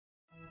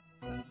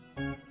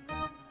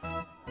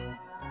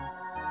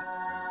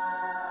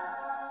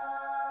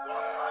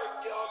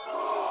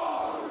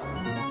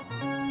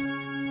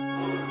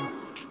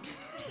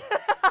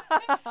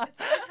always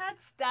hard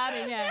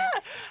starting, eh?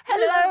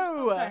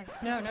 Hello. Oh, sorry.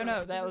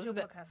 No. This is your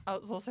podcast. I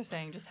was also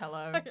saying just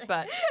hello, Okay.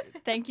 but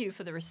thank you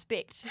for the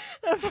respect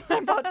of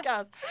my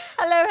podcast.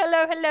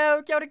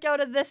 Hello. Kia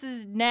ora. This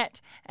is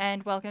Nat,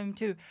 and welcome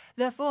to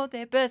the 4th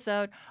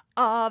episode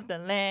of the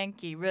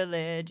Lanky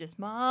Religious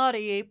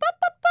Māori.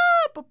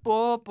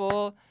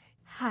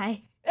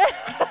 Hi.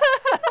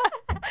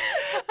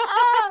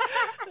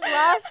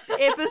 Last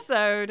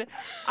episode,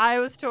 I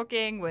was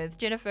talking with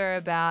Jennifer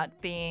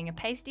about being a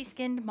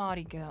pasty-skinned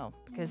Māori girl,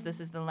 because this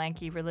is the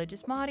Lanky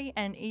Religious Māori,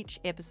 and each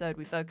episode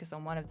we focus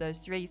on one of those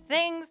 3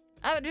 things.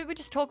 We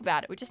just talk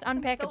about it. We just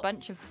unpack a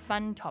bunch of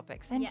fun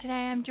topics. And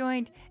today I'm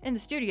joined in the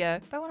studio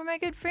by one of my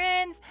good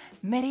friends,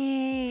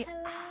 Mary.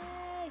 Hello.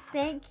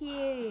 Thank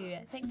you.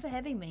 Thanks for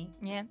having me.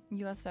 Yeah,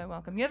 you are so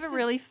welcome. You have a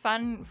really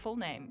fun full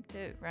name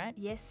too, right?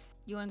 Yes.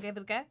 You want to give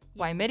it a go? Yes.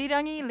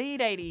 Waimirirangi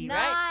Leadady,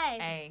 right?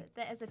 Nice. Hey.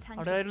 That is a tongue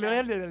This twister.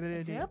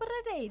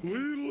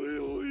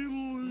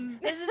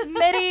 is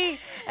Mitty,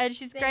 and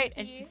she's Thank great,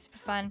 and you. she's super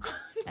fun,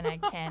 and I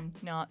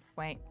cannot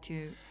wait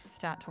to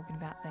start talking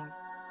about things.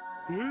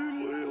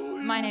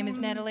 My name is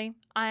Natalie.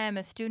 I am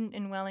a student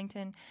in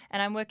Wellington,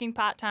 and I'm working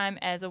part-time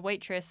as a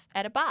waitress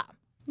at a bar,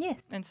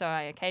 Yes. and so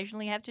I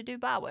occasionally have to do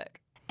bar work.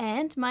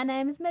 And my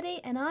name is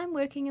Mitty, and I'm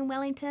working in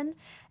Wellington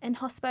in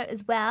hospo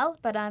as well,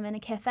 but I'm in a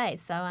cafe,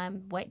 so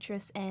I'm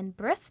waitress and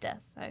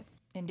barista. So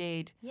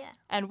Indeed. yeah.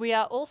 And we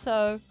are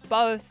also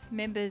both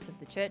members of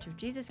the Church of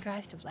Jesus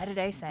Christ of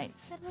Latter-day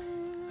Saints.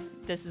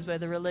 This is where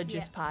the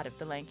religious part of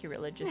the Lanky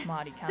Religious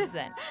Māori comes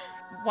in.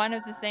 One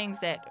of the things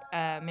that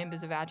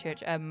members of our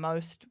church are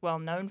most well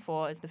known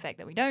for is the fact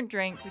that we don't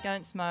drink, we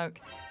don't smoke,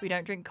 we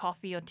don't drink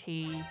coffee or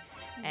tea,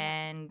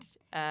 and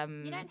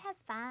You don't have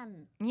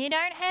fun. you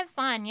don't have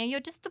fun. Yeah,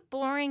 you're just the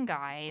boring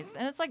guys.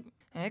 And it's like,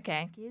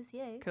 okay, Excuse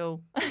you.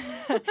 cool.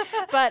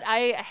 But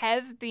I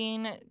have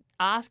been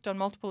asked on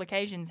multiple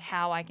occasions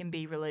how I can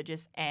be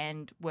religious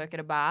and work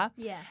at a bar.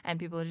 Yeah. And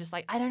people are just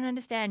like, I don't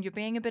understand. You're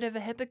being a bit of a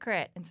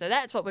hypocrite. And so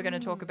that's what we're going to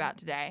talk about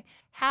today.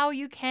 How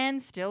you can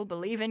still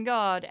believe in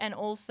God and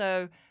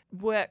also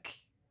work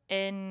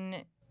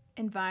in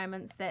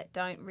Environments that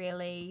don't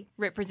really,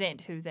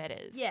 represent who that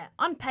is.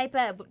 on paper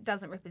it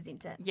doesn't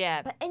represent it.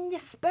 Yeah. But in your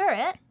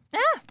spirit,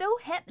 it's still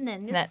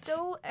happening. You're That's-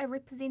 still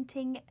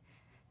representing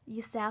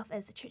yourself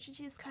as the Church of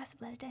Jesus Christ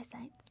of Latter-day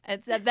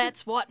Saints.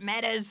 That's what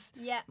matters.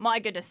 Yeah. My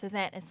goodness, so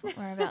that is what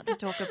we're about to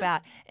talk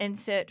about.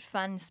 Insert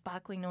fun,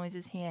 sparkly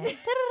noises here.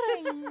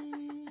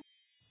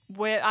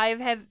 Where I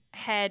have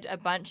had a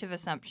bunch of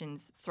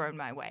assumptions thrown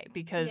my way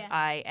because Yeah.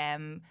 I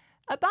am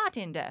a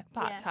bartender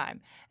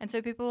part-time. And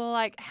so people are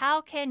like, how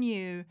can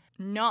you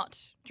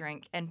not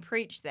drink and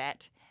preach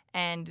that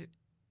and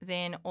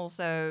then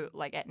also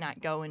like at night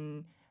go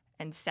and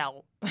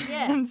sell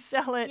Yeah. and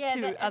sell it Yeah,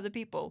 to other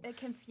people? It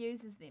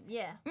confuses them.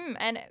 Yeah.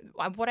 And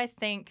what I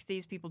think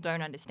these people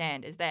don't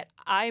understand is that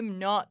I'm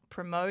not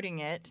promoting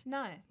it,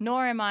 No.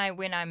 nor am I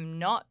when I'm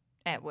not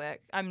at work.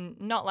 I'm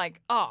not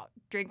like, oh,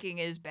 drinking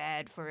is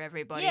bad for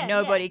everybody. Yeah,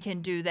 Nobody yeah.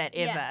 can do that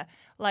ever. Yeah.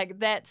 Like,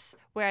 that's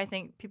where I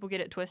think people get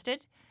it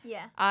twisted.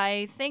 Yeah.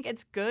 I think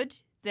it's good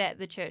that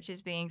the church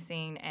is being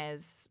seen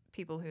as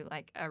people who,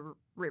 like,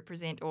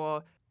 represent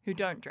or who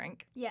don't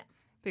drink. Yeah.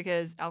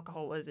 Because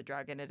alcohol is a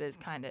drug and it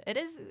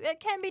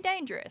can be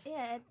dangerous.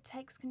 Yeah, it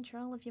takes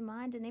control of your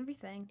mind and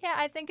everything. Yeah,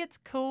 I think it's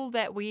cool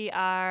that we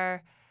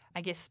are,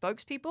 I guess,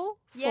 spokespeople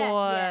Yeah,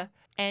 for yeah.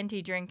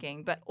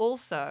 anti-drinking, but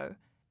also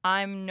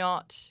I'm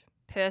not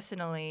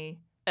personally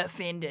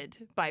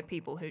offended by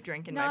people who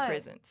drink in my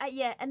presence.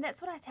 Yeah, and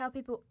that's what I tell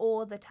people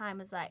all the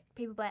time is like,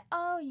 people be like,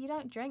 oh, you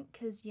don't drink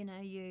because, you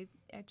are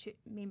a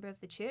member of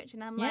the church.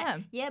 And I'm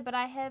like, yeah, but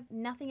I have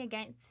nothing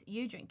against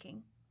you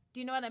drinking. Do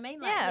you know what I mean?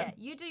 Like, Yeah.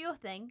 you do your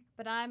thing,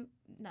 but I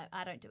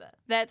don't do it.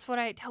 That's what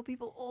I tell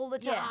people all the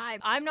time. Yeah.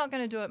 I'm not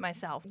going to do it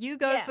myself. You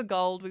go Yeah. for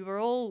gold. We were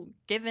all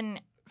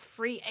given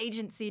free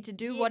agency to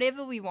do Yes.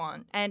 whatever we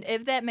want. And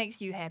if that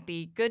makes you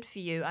happy, good for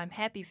you. I'm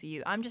happy for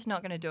you. I'm just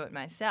not going to do it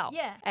myself.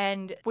 Yeah.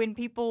 And when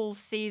people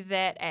see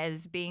that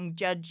as being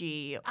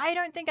judgy, I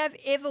don't think I've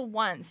ever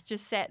once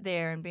just sat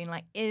there and been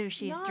like, ew,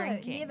 she's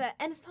drinking. No, never.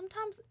 And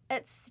sometimes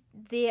it's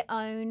their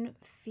own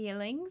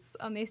feelings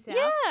on their self.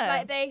 Yeah.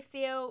 Like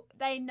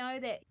they know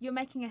that you're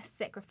making a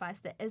sacrifice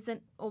that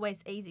isn't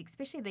always easy,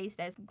 especially these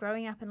days.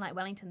 Growing up in like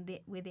Wellington,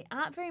 where there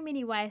aren't very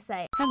many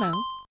YSA. Hello.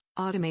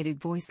 Automated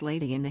voice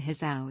lady in the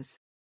his house.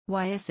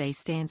 YSA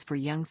stands for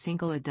Young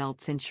Single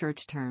Adults in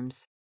church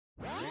terms.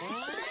 Where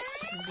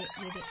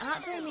there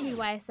aren't very many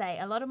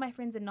YSA. A lot of my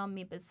friends are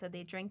non-members, so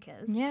they're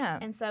drinkers. Yeah.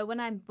 And so when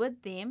I'm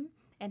with them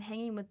and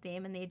hanging with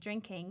them and they're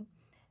drinking,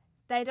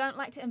 they don't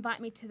like to invite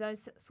me to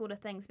those sort of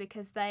things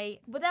because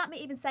without me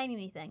even saying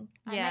anything,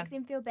 I Yeah. make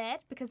them feel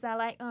bad because they're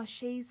like, oh,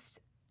 she's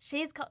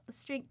she's got the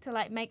strength to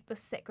like make this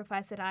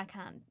sacrifice that I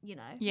can't, you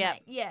know. Yeah.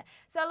 Make. Yeah.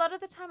 So a lot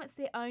of the time it's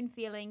their own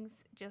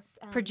feelings just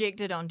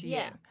projected onto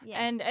you. Yeah.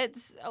 And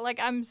it's like,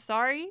 I'm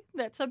sorry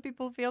that some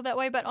people feel that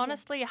way, but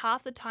honestly,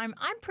 half the time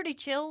I'm pretty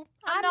chill.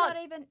 I'm not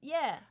even,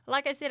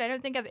 Like I said, I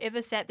don't think I've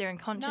ever sat there and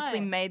consciously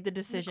made the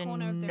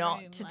decision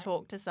not to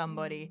talk to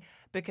somebody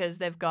because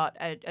they've got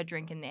a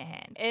drink in their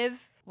hand.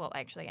 Well,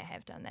 actually, I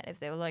have done that. If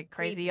they were like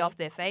crazy off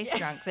their face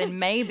drunk, then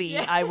maybe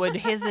I would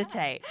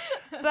hesitate.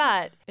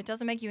 But it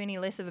doesn't make you any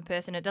less of a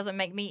person. It doesn't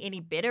make me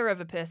any better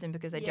of a person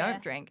because I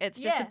don't drink. It's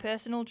just a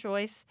personal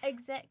choice.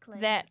 Exactly.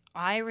 That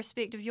I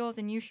respect of yours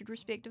and you should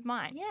respect of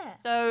mine. Yeah.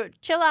 So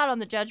chill out on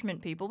the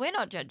judgment, people. We're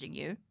not judging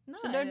you. No.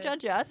 So don't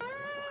judge us.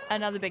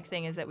 Another big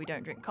thing is that we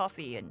don't drink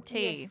coffee and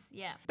tea. Yes,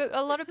 yeah. But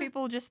a lot of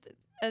people just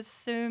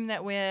assume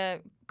that we're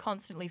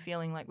constantly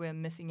feeling like we're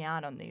missing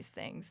out on these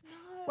things.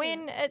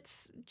 When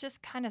it's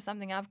just kind of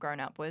something I've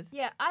grown up with.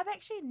 Yeah, I've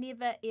actually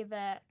never,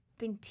 ever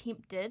been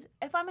tempted.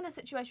 If I'm in a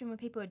situation where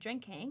people are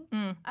drinking,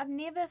 I've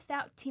never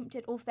felt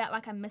tempted or felt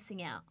like I'm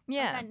missing out.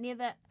 Yeah. Like I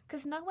never,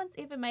 because no one's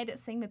ever made it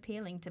seem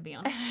appealing, to be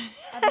honest.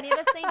 I've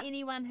never seen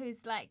anyone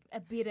who's like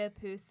a better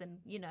person,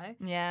 you know.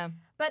 Yeah.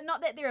 But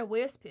not that they're a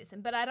worse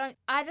person, but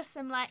I just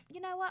am like, you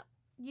know what,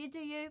 you do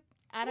you.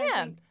 I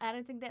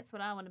don't think that's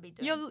what I want to be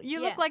doing.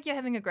 You look like you're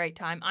having a great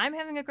time. I'm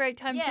having a great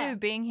time too,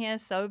 being here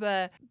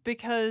sober,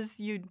 because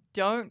you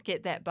don't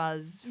get that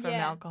buzz from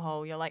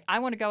alcohol. You're like, I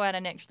want to go out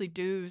and actually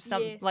do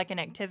like an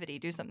activity,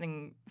 do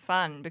something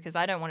fun, because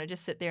I don't want to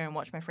just sit there and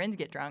watch my friends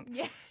get drunk.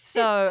 Yeah.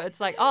 So it's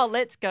like, oh,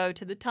 let's go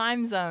to the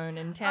time zone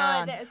in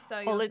town. Oh, that is so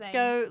or your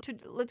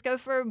let's go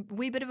for a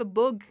wee bit of a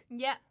bug.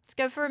 Yeah. Let's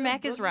go for a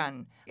Macca's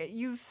run.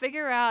 You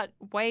figure out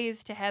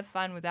ways to have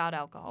fun without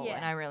alcohol,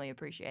 and I really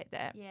appreciate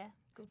that. Yeah.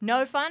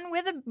 No fun,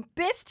 we're the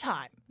best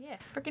time. Yeah.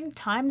 Freaking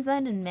time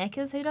zone and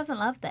Macca's, who doesn't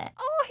love that?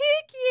 Oh,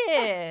 heck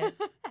yeah.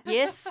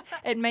 Yes,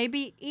 it may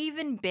be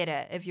even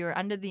better if you're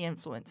under the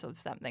influence of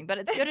something, but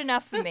it's good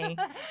enough for me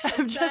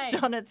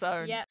just on its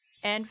own. Yep.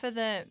 And for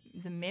the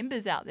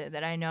members out there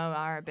that I know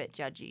are a bit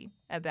judgy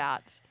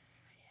about...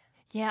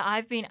 Yeah,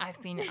 I've been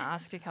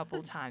asked a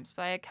couple times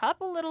by a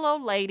couple little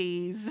old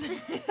ladies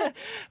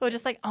who are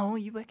just like, oh,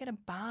 you work at a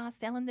bar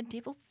selling the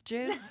devil's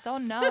juice? Oh,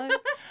 no. And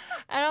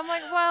I'm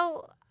like,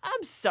 well,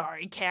 I'm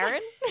sorry,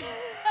 Karen.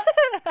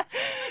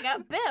 I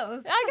got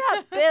bills. I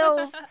got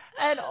bills.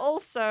 And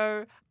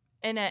also,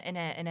 in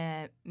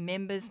a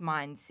member's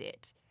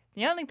mindset,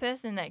 the only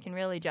person that can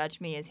really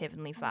judge me is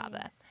Heavenly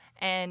Father. Yes.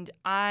 And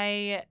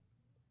I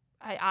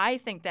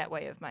think that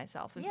way of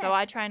myself, and so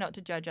I try not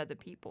to judge other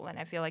people, and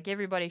I feel like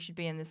everybody should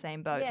be in the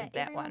same boat with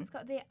that one. Everyone's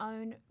got their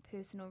own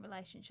personal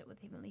relationship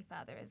with Heavenly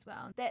Father as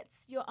well.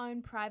 That's your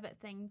own private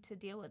thing to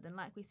deal with, and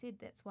like we said,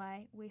 that's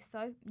why we're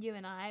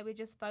we're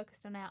just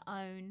focused on our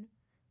own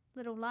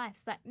little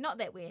lives. Like, not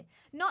that we're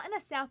not in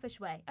a selfish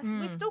way.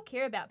 We still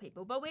care about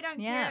people, but we don't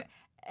care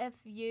if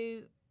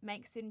you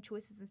make certain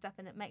choices and stuff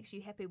and it makes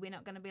you happy. We're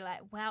not going to be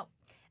like, wow,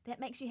 that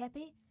makes you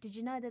happy? Did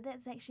you know that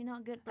that's actually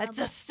not good? Blah, that's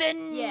blah. a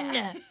sin.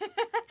 Yeah.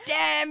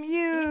 Damn you.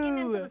 You're getting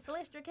into the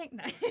celestial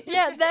kingdom.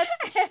 Yeah, that's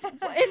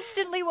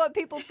instantly what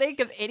people think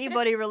of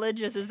anybody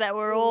religious, is that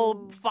we're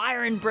all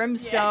fire and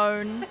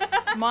brimstone.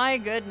 Yeah. My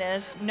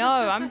goodness. No,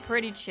 I'm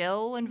pretty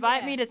chill.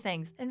 Invite me to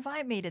things.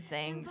 Invite me to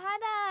things.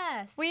 Invite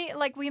us.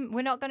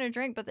 We're not going to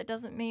drink, but that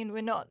doesn't mean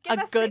we're not Give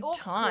a us good the aux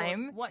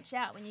time. Cord. Watch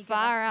out when you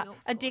Far give us out the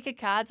aux a deck of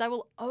cards. I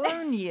will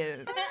own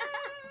you.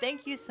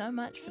 Thank you so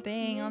much for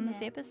being on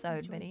this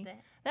episode, Biddy.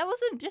 That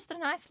was just a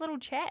nice little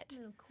chat. A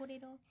little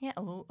corridor. Yeah,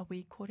 a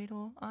wee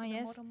corridor. Oh,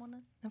 yes. For the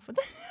Mormoners.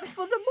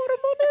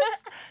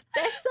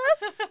 That's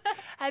us.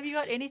 Have you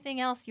got anything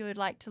else you would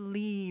like to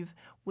leave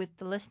with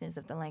the listeners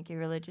of the Lanky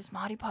Religious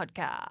Māori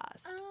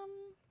podcast?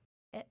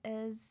 It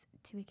is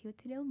Te Wiki o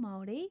Te Reo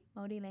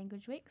Māori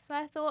Language Week. So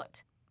I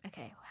thought,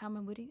 okay, how am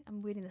I wording?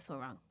 I'm wording this all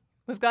wrong.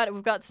 We've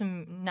got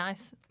some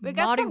nice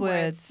Māori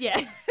words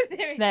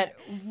that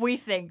we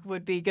think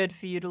would be good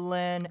for you to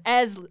learn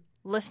as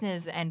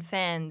listeners and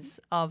fans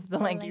of the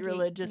Lanky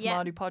Religious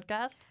Māori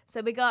podcast.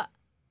 So we got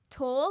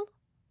tall,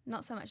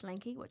 not so much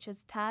lanky, which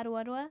is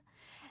tāruarua,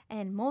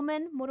 and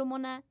Mormon,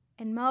 moromona,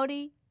 and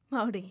Māori.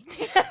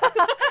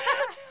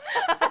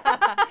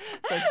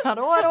 So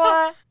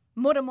tāruarua,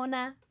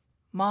 moromona,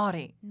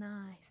 Māori.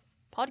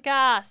 Nice.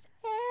 Podcast.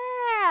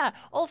 Yeah.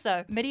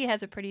 Also, Mitty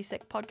has a pretty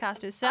sick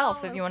podcast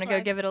herself. If you want to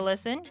go give it a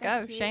listen,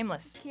 go.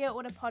 Shameless. Kia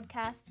ora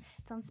podcast.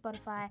 It's on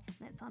Spotify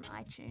and it's on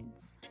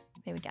iTunes.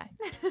 There we go.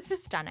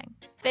 Stunning.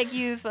 Thank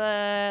you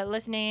for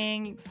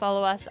listening.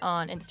 Follow us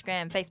on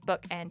Instagram,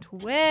 Facebook, and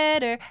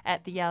Twitter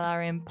at the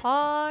LRM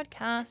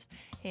Podcast.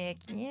 Heck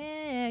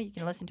yeah. You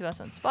can listen to us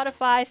on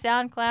Spotify,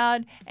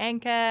 SoundCloud,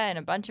 Anchor, and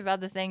a bunch of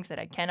other things that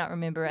I cannot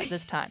remember at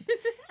this time.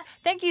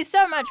 Thank you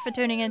so much for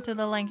tuning into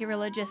the Lanky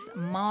Religious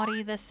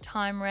Māori this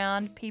time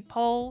round,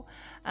 people.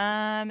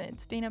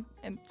 It's been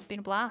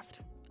a blast.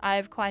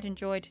 I've quite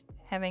enjoyed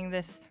having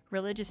this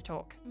religious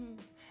talk.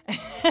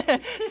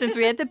 Since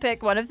we had to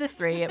pick one of the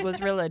three, it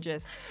was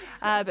religious.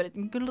 But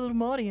it got a little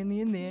Māori in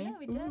the end there. Yeah,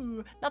 we did.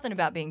 Ooh. Nothing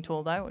about being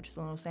tall, though, which is a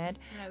little sad.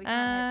 No, we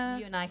can't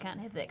you and I can't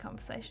have that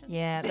conversation.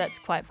 Yeah, that's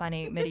quite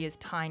funny. Mitty is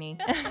tiny.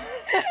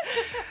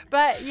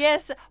 But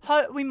yes,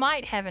 we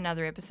might have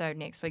another episode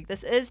next week.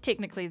 This is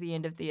technically the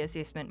end of the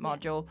assessment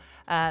module.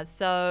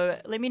 So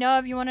let me know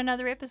if you want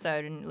another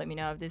episode and let me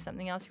know if there's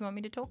something else you want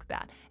me to talk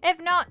about. If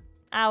not,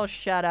 I'll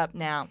shut up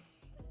now.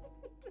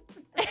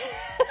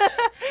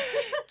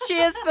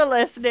 Cheers for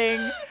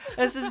listening.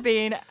 This has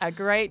been a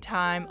great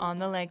time on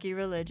the Lanky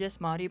Religious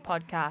Māori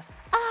podcast.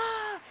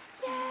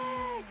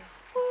 Yay!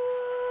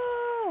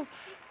 Woo!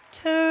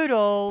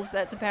 Toodles.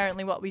 That's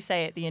apparently what we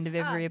say at the end of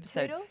every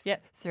episode. Toodles?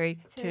 Yep. 3,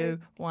 2,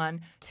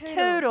 1. Toodles.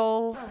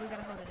 Toodles. Oh, we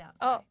gotta hold it out.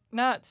 Oh,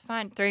 no, it's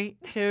fine. 3,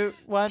 2,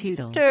 1.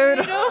 Toodles.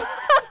 Toodles.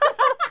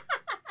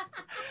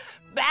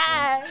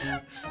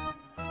 Bye.